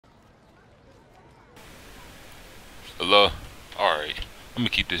Hello? Alright, I'm gonna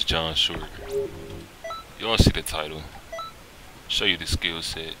keep this John short. Y'all see the title. Show you the skill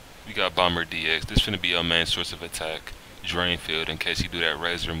set. We got Bomber DX. This finna be our main source of attack. Drain field in case he do that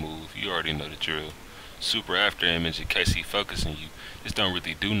razor move. You already know the drill. Super after image in case he focusing you. This don't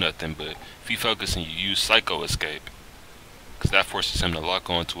really do nothing, but if he focusing you, use Psycho Escape. Cause that forces him to lock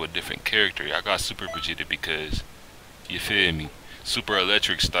on to a different character. I got Super Vegeta because, you feel me? Super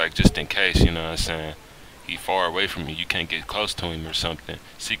Electric Strike just in case, you know what I'm saying? He far away from you, you can't get close to him or something.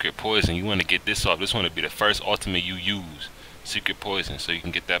 Secret Poison, you want to get this off. This want to be the first ultimate you use. Secret Poison, so you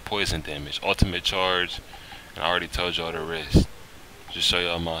can get that poison damage. Ultimate Charge, and I already told y'all the rest. Just show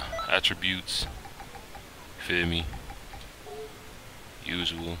y'all my attributes. Feel me?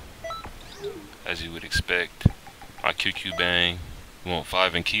 Usual, as you would expect. My QQ Bang. You want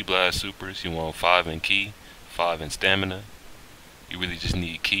 5 in Ki Blast Supers. You want 5 in Ki, 5 in Stamina. You really just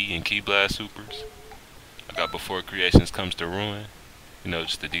need Ki and Ki Blast Supers. I got Before Creations Comes to Ruin. You know,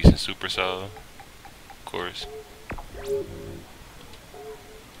 just a decent Super Soul. Of course.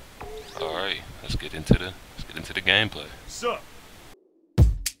 Alright, let's get into the gameplay. Sup?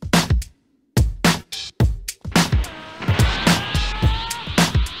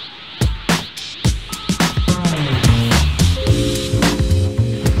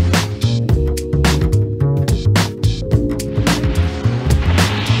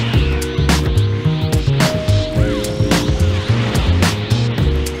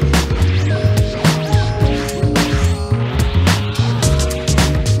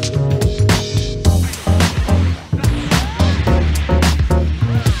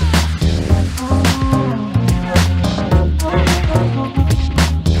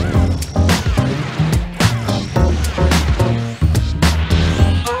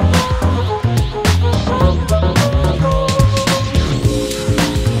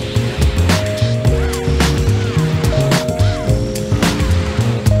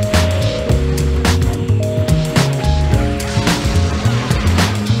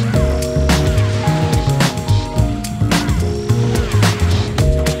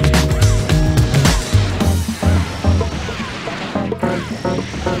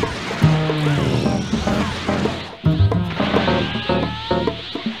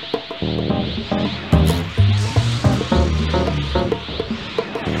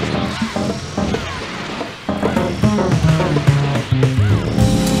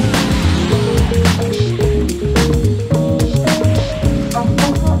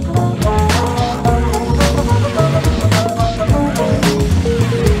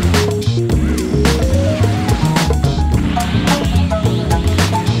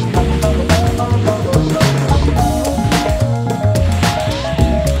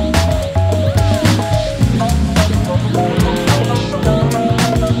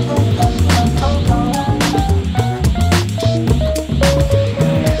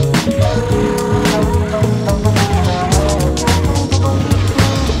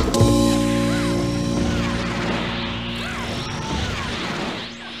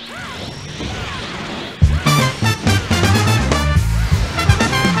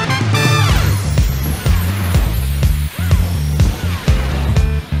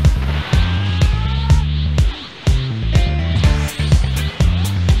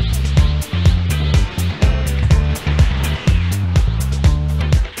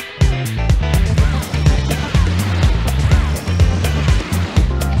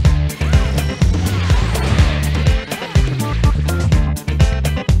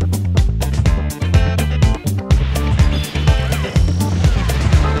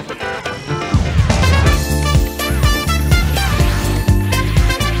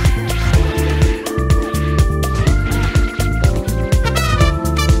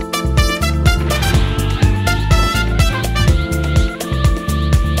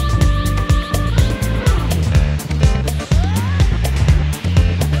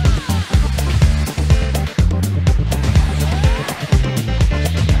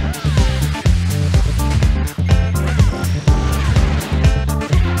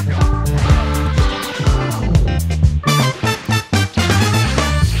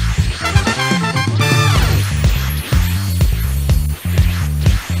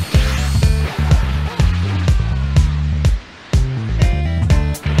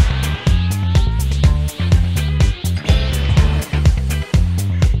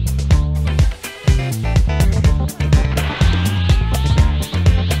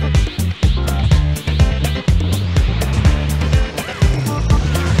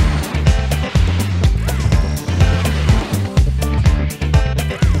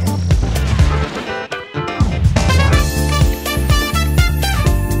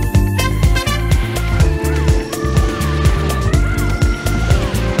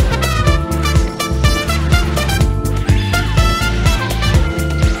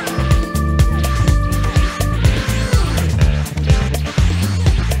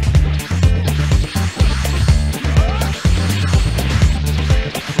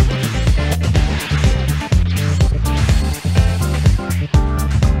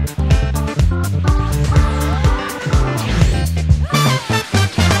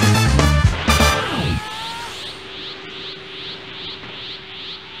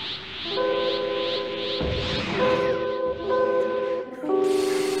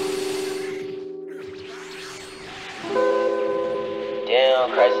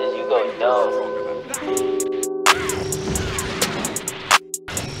 crashes, you go dumb.